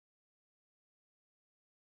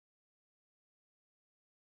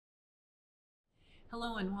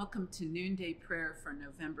Hello and welcome to Noonday Prayer for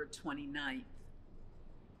November 29th.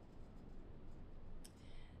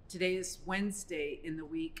 Today is Wednesday in the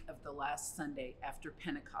week of the last Sunday after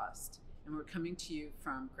Pentecost, and we're coming to you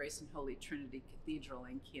from Grace and Holy Trinity Cathedral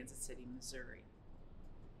in Kansas City, Missouri.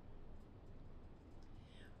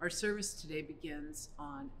 Our service today begins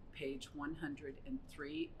on page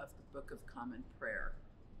 103 of the Book of Common Prayer.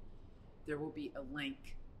 There will be a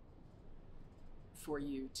link for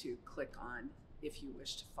you to click on if you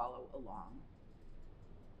wish to follow along.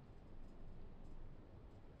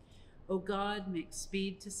 O God, make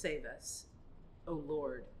speed to save us. O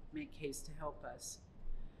Lord, make haste to help us.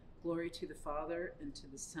 Glory to the Father, and to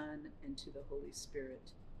the Son, and to the Holy Spirit,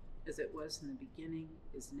 as it was in the beginning,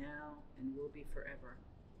 is now, and will be forever.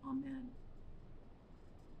 Amen.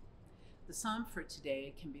 The psalm for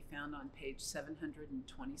today can be found on page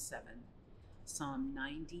 727, Psalm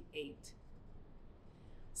 98.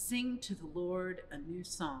 Sing to the Lord a new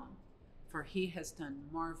song, for he has done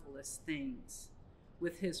marvelous things.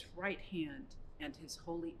 With his right hand and his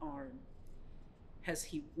holy arm has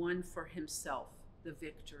he won for himself the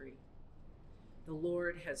victory. The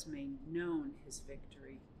Lord has made known his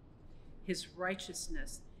victory. His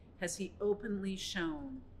righteousness has he openly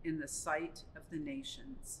shown in the sight of the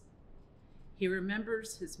nations. He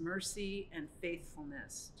remembers his mercy and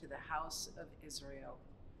faithfulness to the house of Israel.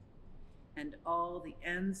 And all the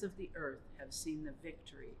ends of the earth have seen the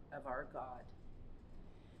victory of our God.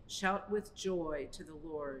 Shout with joy to the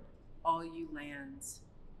Lord, all you lands.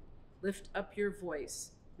 Lift up your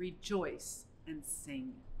voice, rejoice, and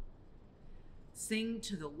sing. Sing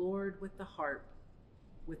to the Lord with the harp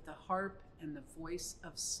and the voice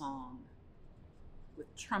of song,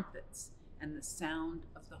 with trumpets and the sound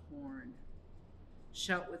of the horn.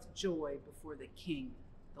 Shout with joy before the King,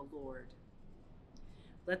 the Lord.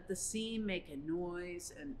 Let the sea make a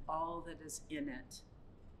noise and all that is in it,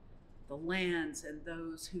 the lands and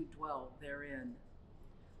those who dwell therein.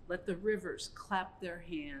 Let the rivers clap their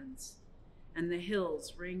hands and the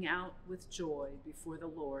hills ring out with joy before the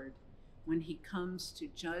Lord when he comes to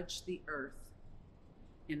judge the earth.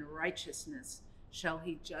 In righteousness shall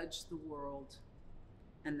he judge the world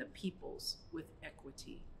and the peoples with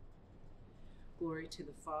equity. Glory to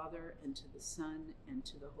the Father, and to the Son, and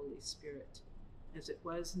to the Holy Spirit, as it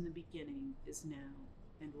was in the beginning, is now,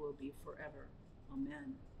 and will be forever.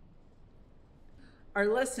 Amen. Our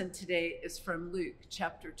lesson today is from Luke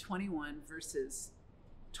chapter 21, verses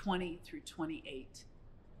 20 through 28.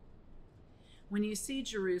 When you see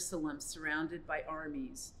Jerusalem surrounded by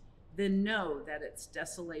armies, then know that its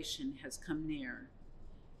desolation has come near.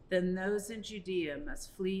 Then those in Judea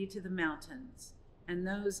must flee to the mountains, and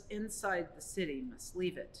those inside the city must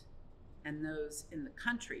leave it, and those in the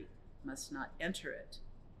country must not enter it.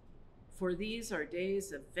 For these are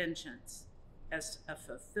days of vengeance, as a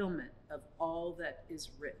fulfillment of all that is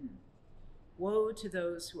written. Woe to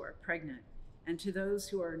those who are pregnant, and to those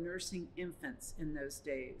who are nursing infants in those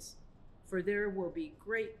days, for there will be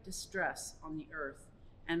great distress on the earth,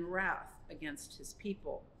 and wrath against his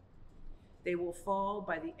people. They will fall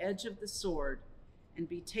by the edge of the sword, and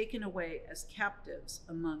be taken away as captives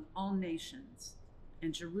among all nations.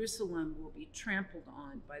 And Jerusalem will be trampled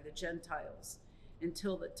on by the Gentiles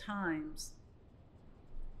until the times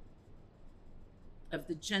of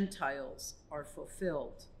the Gentiles are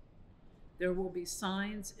fulfilled. There will be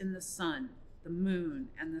signs in the sun, the moon,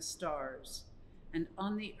 and the stars, and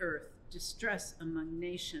on the earth distress among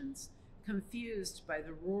nations, confused by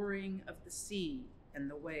the roaring of the sea and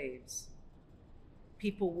the waves.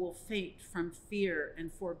 People will faint from fear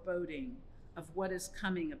and foreboding of what is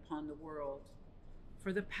coming upon the world,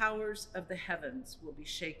 for the powers of the heavens will be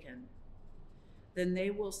shaken. Then they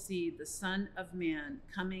will see the Son of Man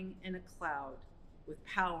coming in a cloud with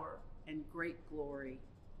power and great glory.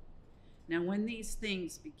 Now when these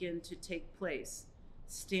things begin to take place,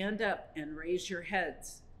 stand up and raise your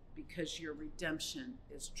heads, because your redemption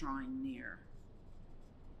is drawing near.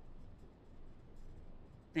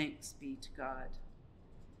 Thanks be to God.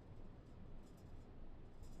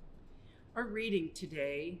 Our reading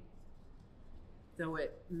today, though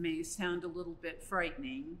it may sound a little bit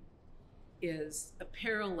frightening, is a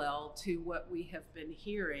parallel to what we have been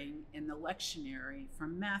hearing in the lectionary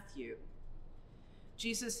from Matthew.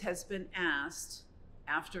 Jesus has been asked,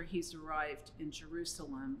 after he's arrived in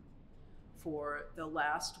Jerusalem for the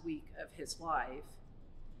last week of his life,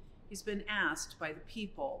 he's been asked by the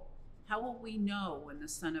people, how will we know when the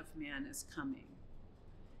Son of Man is coming?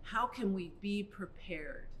 How can we be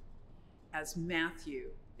prepared, as Matthew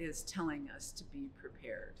is telling us to be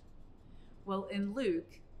prepared? Well, in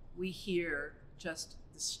Luke, we hear just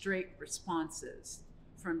the straight responses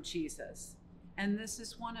from Jesus. and this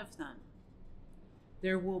is one of them.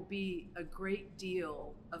 There will be a great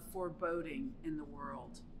deal of foreboding in the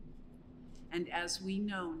world. And as we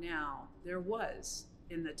know now, there was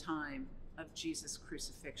in the time of Jesus'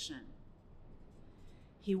 crucifixion.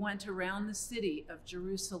 He went around the city of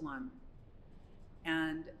Jerusalem,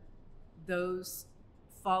 and those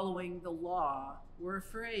following the law were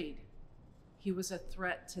afraid. He was a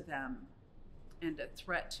threat to them and a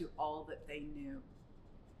threat to all that they knew.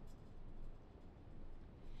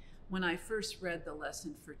 When I first read the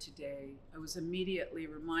lesson for today, I was immediately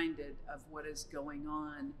reminded of what is going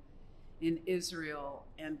on in Israel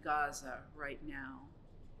and Gaza right now.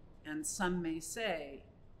 And some may say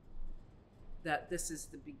that this is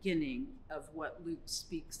the beginning of what Luke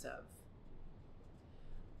speaks of.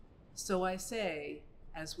 So I say,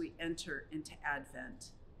 as we enter into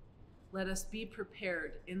Advent, let us be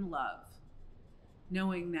prepared in love,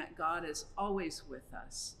 knowing that God is always with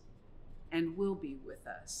us and will be with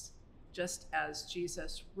us, just as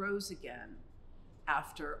Jesus rose again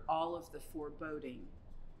after all of the foreboding.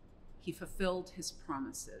 He fulfilled his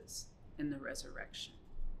promises in the resurrection.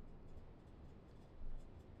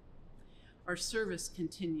 Our service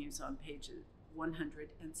continues on page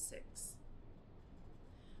 106.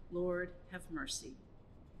 Lord, have mercy.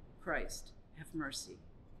 Christ, have mercy.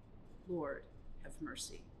 Lord, have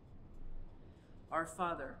mercy. Our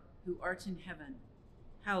Father, who art in heaven,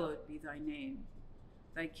 hallowed be thy name.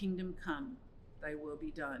 Thy kingdom come, thy will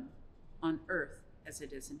be done, on earth as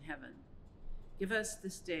it is in heaven. Give us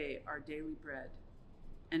this day our daily bread,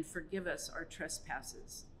 and forgive us our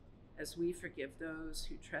trespasses, as we forgive those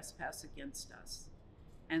who trespass against us.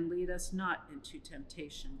 And lead us not into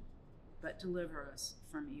temptation, but deliver us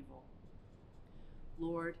from evil.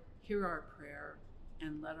 Lord, hear our prayer,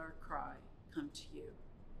 and let our cry come to you.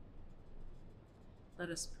 Let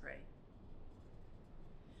us pray.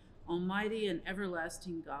 Almighty and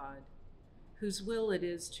everlasting God, whose will it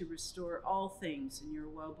is to restore all things in your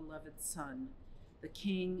well-beloved Son, the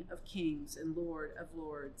King of kings and Lord of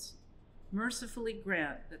lords, mercifully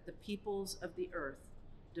grant that the peoples of the earth,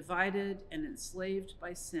 divided and enslaved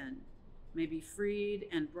by sin, may be freed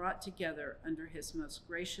and brought together under his most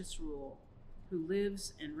gracious rule, who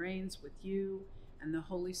lives and reigns with you and the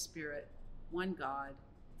Holy Spirit, one God,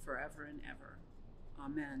 forever and ever.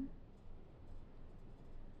 Amen.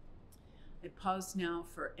 I pause now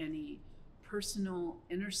for any personal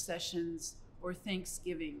intercessions or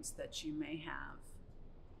thanksgivings that you may have.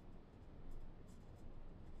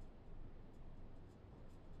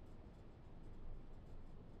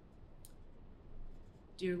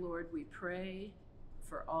 Dear Lord, we pray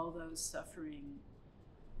for all those suffering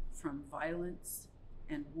from violence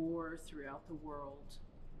and war throughout the world.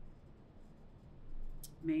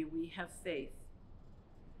 May we have faith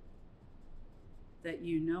that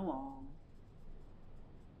you know all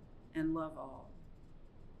and love all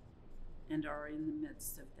and are in the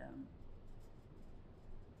midst of them.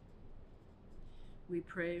 We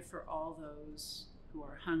pray for all those who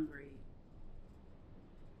are hungry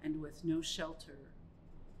and with no shelter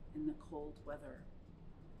in the cold weather.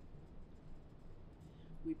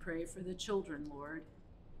 We pray for the children, Lord.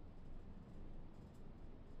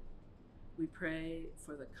 We pray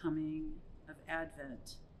for the coming of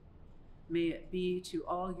Advent. May it be to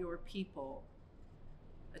all your people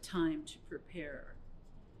a time to prepare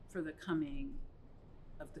for the coming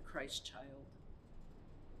of the Christ child.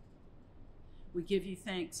 We give you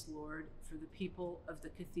thanks, Lord, for the people of the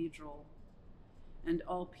cathedral and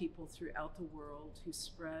all people throughout the world who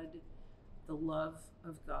spread the love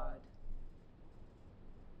of God.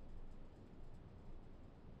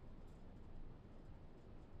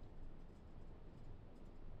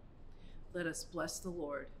 Let us bless the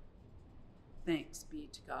Lord. Thanks be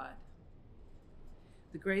to God.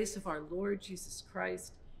 The grace of our Lord Jesus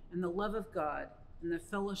Christ and the love of God and the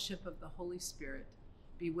fellowship of the Holy Spirit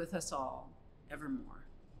be with us all evermore.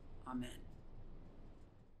 Amen.